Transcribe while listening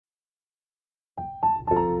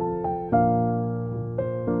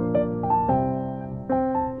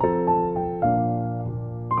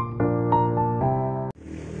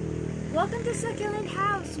Succulent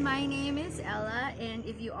House! My name is Ella, and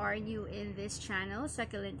if you are new in this channel,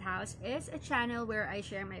 Succulent House is a channel where I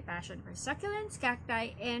share my passion for succulents,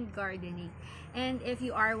 cacti, and gardening. And if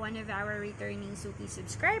you are one of our returning Suki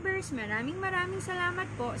subscribers, maraming salamat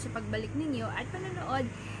po sa pagbalik ninyo at panonood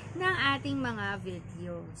ng ating mga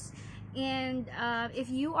videos. And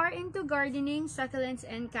if you are into gardening, succulents,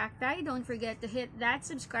 and cacti, don't forget to hit that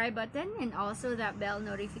subscribe button and also that bell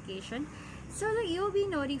notification so that you'll be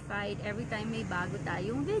notified every time may bago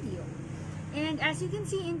tayong video. And as you can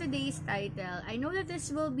see in today's title, I know that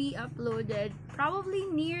this will be uploaded probably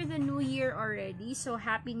near the New Year already. So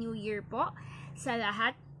Happy New Year po sa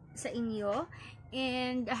lahat sa inyo.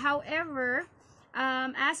 And however,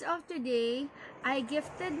 as of today, I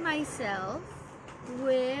gifted myself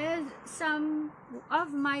with some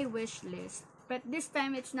of my wish list. But this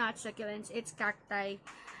time it's not succulents, it's cacti.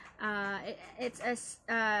 It's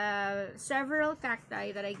several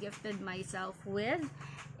cacti that I gifted myself with.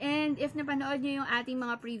 And if napanood nyo yung ating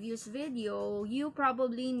mga previous video, you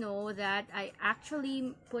probably know that I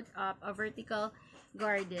actually put up a vertical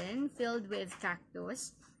garden filled with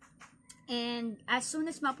cactus. And as soon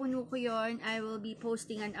as mapuno ko yun, I will be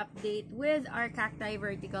posting an update with our cacti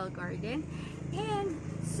vertical garden. And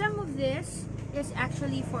some of this is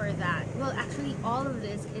actually for that. Well, actually all of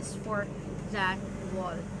this is for that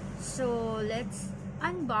wall. So let's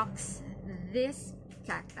unbox this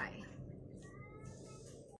cacti.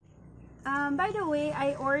 By the way,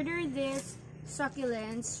 I ordered this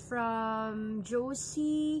succulents from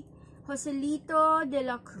Josie, Joselito,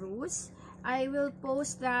 Dela, Cruz. I will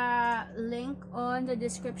post the link on the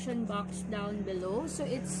description box down below. So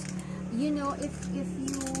it's, you know, if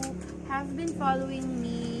you have been following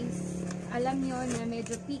me, alam nyo na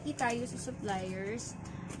medyo picky tayo sa suppliers.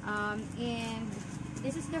 And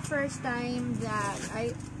this is the first time that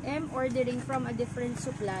I am ordering from a different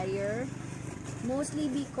supplier. Mostly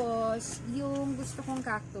because yung gusto kong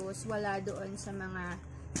cactus wala doon sa mga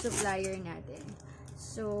supplier natin.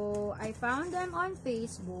 So, I found them on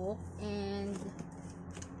Facebook and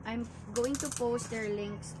I'm going to post their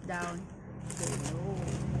links down below.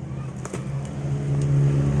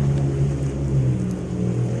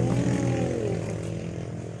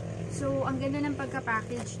 So, ang ganda ng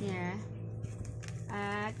pagka-package niya.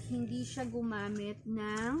 At hindi siya gumamit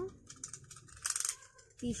ng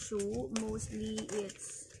tissue. Mostly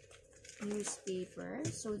it's newspaper.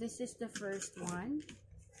 So this is the first one.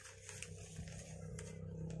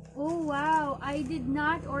 Oh wow! I did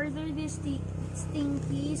not order this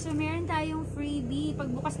stinky. So meron tayong freebie.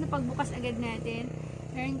 Pagbukas agad natin,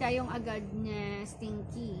 meron tayong agad na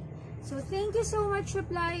stinky. So thank you so much,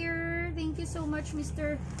 supplier. Thank you so much,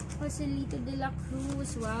 Mr. Joselito de la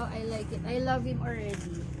Cruz. Wow, I like it. I love him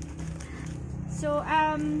already. So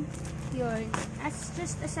yun. As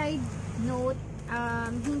just a side note,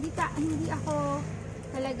 hindi ako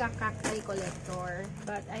talaga cacti collector,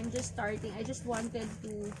 but I'm just starting. I just wanted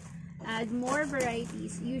to add more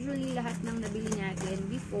varieties. Usually lahat ng nabili natin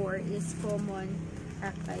before is common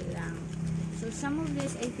cacti lang. So some of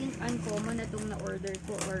this I think uncommon na itong na-order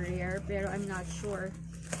ko or rare, pero I'm not sure.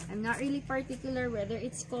 I'm not really particular whether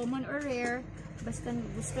it's common or rare. Basta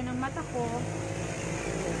gusto ng mata ko.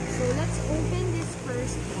 So let's open this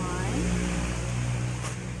first one.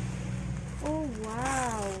 Oh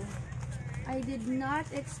wow! I did not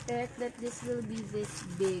expect that this will be this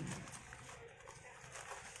big.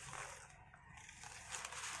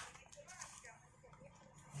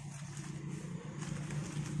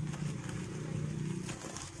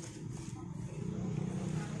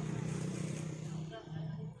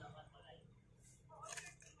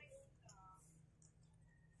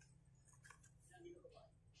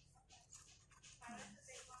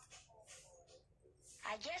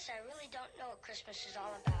 I guess I really don't know what Christmas is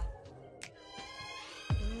all about.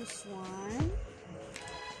 This one.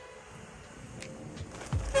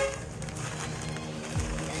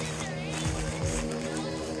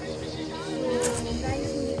 So,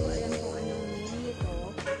 guys, hindi ko alam kung anong name ito.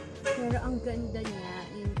 Pero ang ganda niya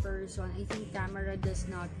in person. I think camera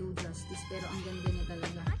does not do justice. Pero ang ganda niya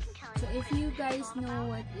talaga. So, if you guys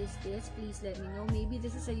know what is this, please let me know. Maybe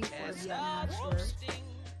this is a euphorbia. I'm not sure.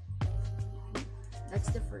 That's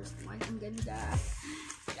the first one. Ang ganda.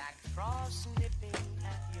 Jack Frost nipping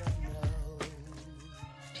at your nose.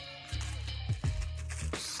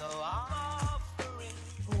 So offering.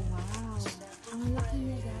 Oh wow. Ang laki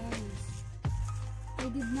niya, guys. I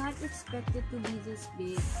did not expect it to be this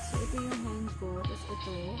big. So ito yung hand ko. Tapos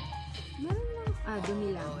ito. Meron lang.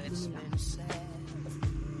 Dumi lang.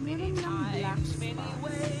 Meron lang black spots.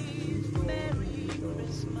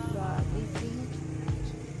 But I think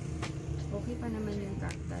okay pa naman yung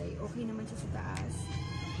cacti. Okay naman siya sa taas.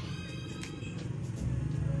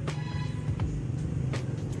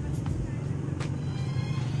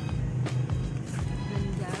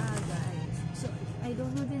 Ganda, guys. So, I don't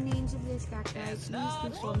know the names of this cacti. Please do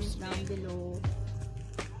comment down below.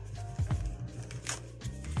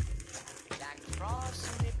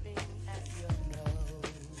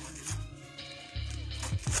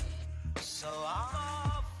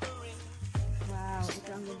 Wow, ito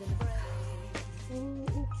ang ganda na. Oh,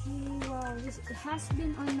 okay. Wow, this has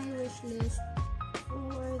been on my wish list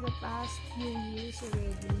for the past few years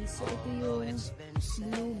already. So, ito yung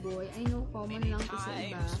blue boy. I know common lang to sa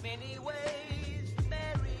iba.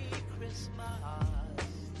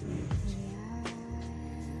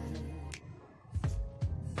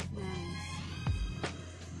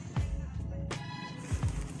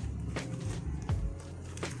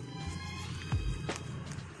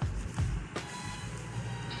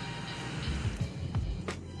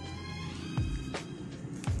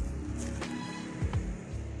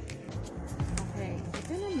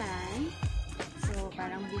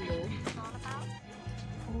 Parang below.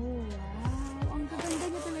 Oh, wow. Ang gaganda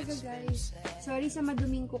niya talaga, guys. Sorry sa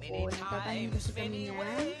maduming kuko. Nagtatanim kasi kami ng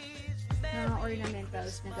mga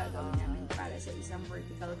ornamentals na gagawin namin para sa isang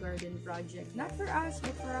vertical garden project. Not for us,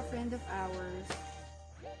 but for a friend of ours.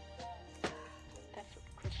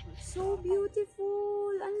 So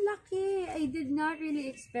beautiful! Ang laki! I did not really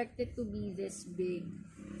expect it to be this big.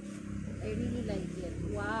 I really like it.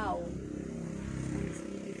 Wow! It's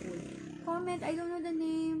beautiful. Comment, I don't know the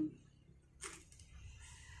name.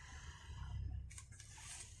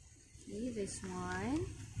 Okay, this one.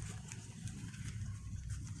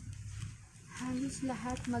 Halos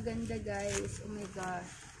lahat maganda, guys. Oh my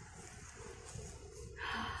gosh.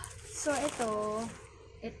 So,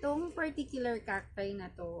 itong particular cacti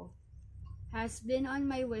na to has been on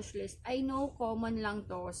my wish list. I know common lang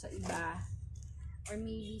to sa iba. Or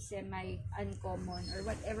maybe semi-uncommon. Or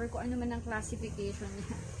whatever, kung ano man ang classification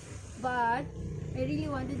niya. But, I really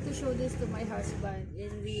wanted to show this to my husband in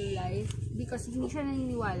real life because hindi siya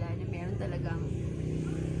naniniwala na meron talagang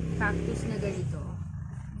cactus na ganito.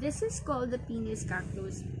 This is called the penis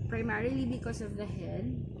cactus primarily because of the head.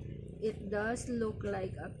 It does look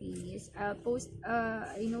like a penis. I'll post,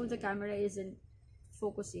 I know the camera isn't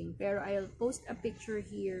focusing, pero I'll post a picture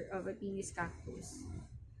here of a penis cactus.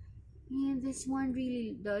 And this one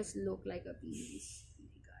really does look like a penis. Oh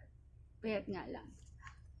my god. Payat nga lang.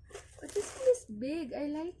 But this one is big. I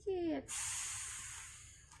like it.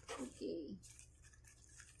 Okay.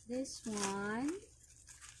 This one.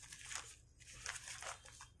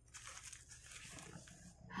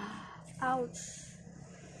 Ouch.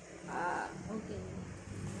 Okay.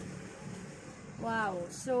 Wow.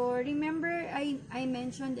 So, remember I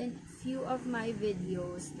mentioned in few of my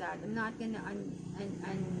videos that I'm not gonna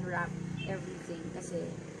unwrap everything kasi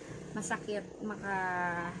masakit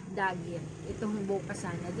makadagit itong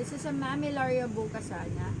bokasana. This is a mammillaria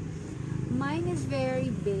bokasana. Mine is very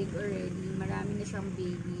big already. Marami na siyang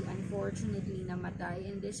baby. Unfortunately, namatay.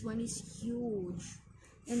 And this one is huge.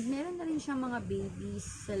 And meron na rin siyang mga babies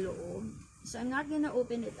sa loob. So, I'm not gonna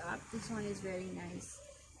open it up. This one is very nice.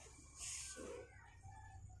 So,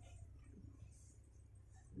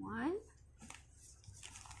 one.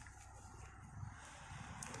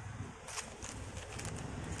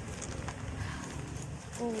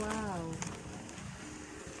 Oh, wow.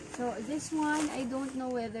 So, this one, I don't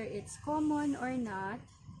know whether it's common or not.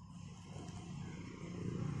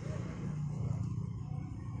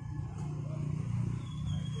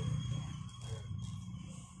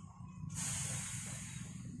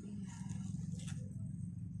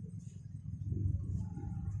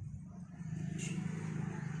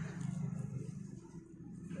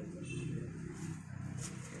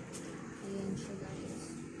 Ayan siya,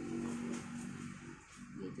 guys.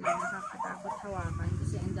 Nakakatakot hawakan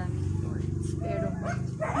kasi ang daming thorns. Pero,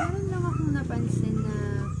 meron lang akong napansin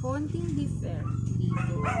na konting defect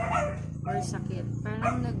dito or sakit.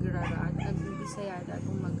 Parang nagrarat. Nag-umpisa yata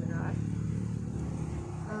itong magrat.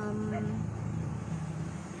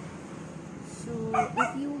 So,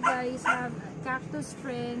 if you guys have cactus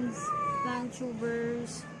friends, plant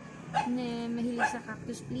tubers, na mahilig sa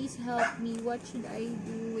cactus, please help me. What should I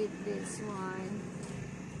do with this one?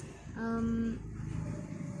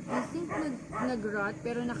 I think nag-rot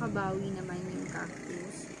pero nakabawi naman yung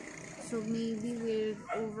cactus. So maybe with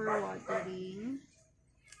overwatering.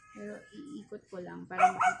 Pero iikot ko lang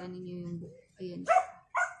para makita ninyo yung ayan.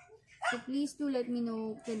 So please do let me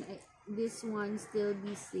know, can this one still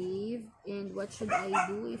be saved and what should I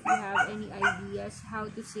do if you have any ideas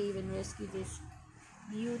how to save and rescue this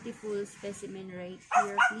beautiful specimen right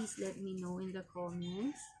here, please let me know in the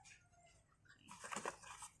comments.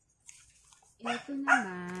 Ito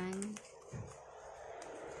naman,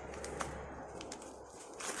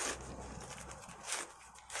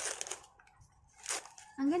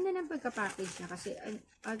 ang ganda ng pagka-package niya kasi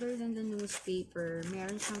other than the newspaper,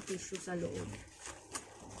 meron siyang tissue sa loob.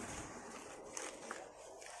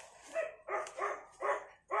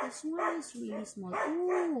 This one is really small.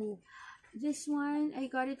 Ooh! This one, I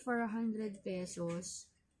got it for 100 pesos.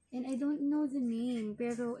 And I don't know the name,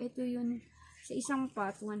 pero ito yun, sa isang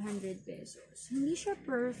pot, 100 pesos. Hindi siya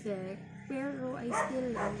perfect, pero I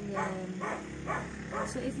still love them.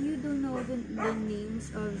 So if you don't know the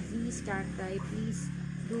names of these cacti, please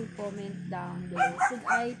do comment down below. Should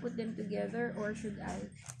I put them together or should I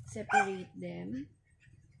separate them?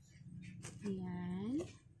 Ayan.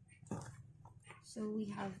 So we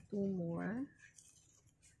have 2 more.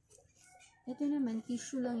 Ito naman,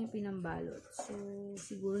 tissue lang yung pinambalot. So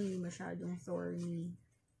siguro hindi masyadong thorny.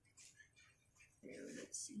 There,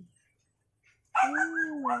 let's see.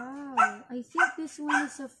 Oh, wow. I think this one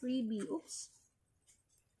is a freebie. Oops.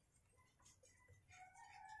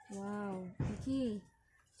 Wow. Okay.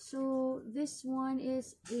 So, this one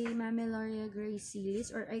is a Mammillaria gracilis,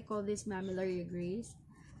 or I call this Mammillaria grace.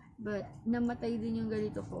 But, namatay din yung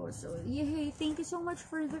ganito ko. So, yay! Thank you so much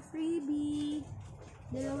for the freebie!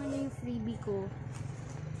 Dalawa na yung freebie ko.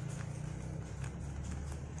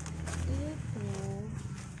 Ito,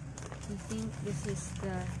 I think this is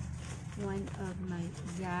the one of my,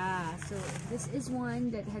 yeah. So, this is one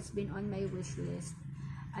that has been on my wish list.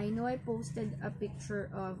 I know I posted a picture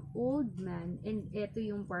of old man, and ito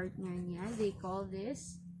yung partner niya. They call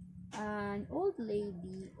this an old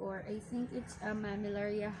lady, or I think it's a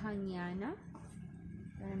Mammillaria haniana.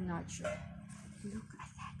 I'm not sure. Look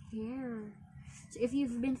at that hair. So if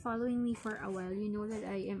you've been following me for a while, you know that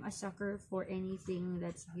I am a sucker for anything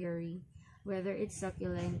that's hairy, whether it's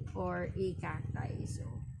succulent or a cacti. So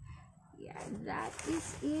yeah, that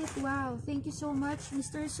is it. Wow, thank you so much,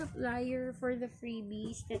 Mr. Supplier, for the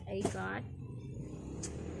freebies that I got.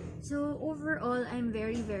 So overall, I'm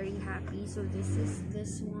very happy. So this is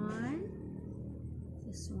this one.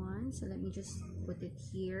 So let me just put it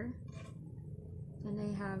here. Then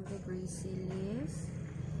I have the gracilis.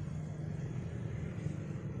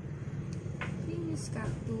 This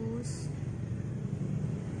cactus.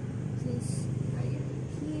 This right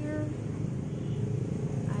here.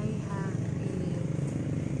 I have a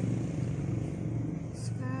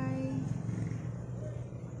sky.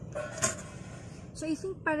 So I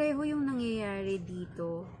think pareho yung nangyayari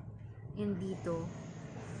dito and dito.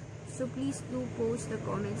 So please do post the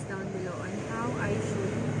comments down below on how I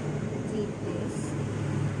should treat this.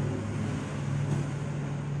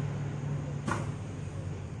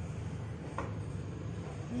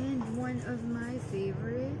 And one of my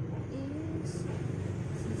favorite is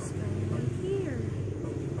this guy right here.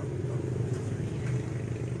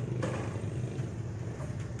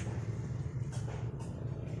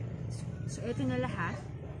 So ito na lahat.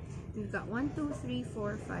 We've got 1, 2, 3,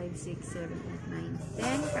 4, 5, 6, 7, 8, 9,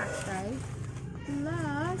 10 cacti.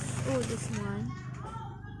 Plus, oh, this one.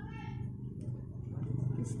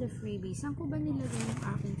 It's the freebie. Saan ko ba nilagay yung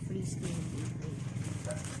aking free stinky?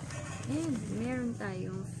 And meron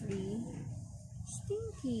tayong free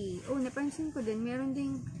stinky. Oh, napansin ko din, meron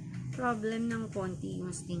ding problem ng konti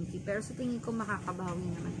yung stinky. Pero sa tingin ko makakabawi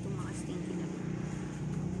naman itong mga stinky na.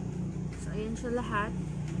 So, ayan siya lahat.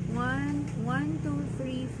 1, 2,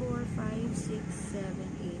 3, 4, 5, 6, 7,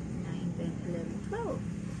 8, 9, 10, 11,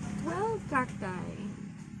 12 cacti.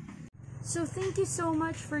 So thank you so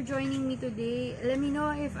much for joining me today. Let me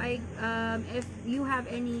know if if you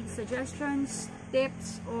have any suggestions,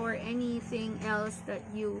 tips, or anything else that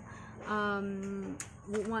you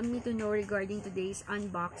want me to know regarding today's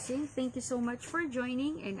unboxing. Thank you so much for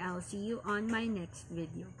joining, and I'll see you on my next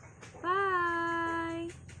video. Bye!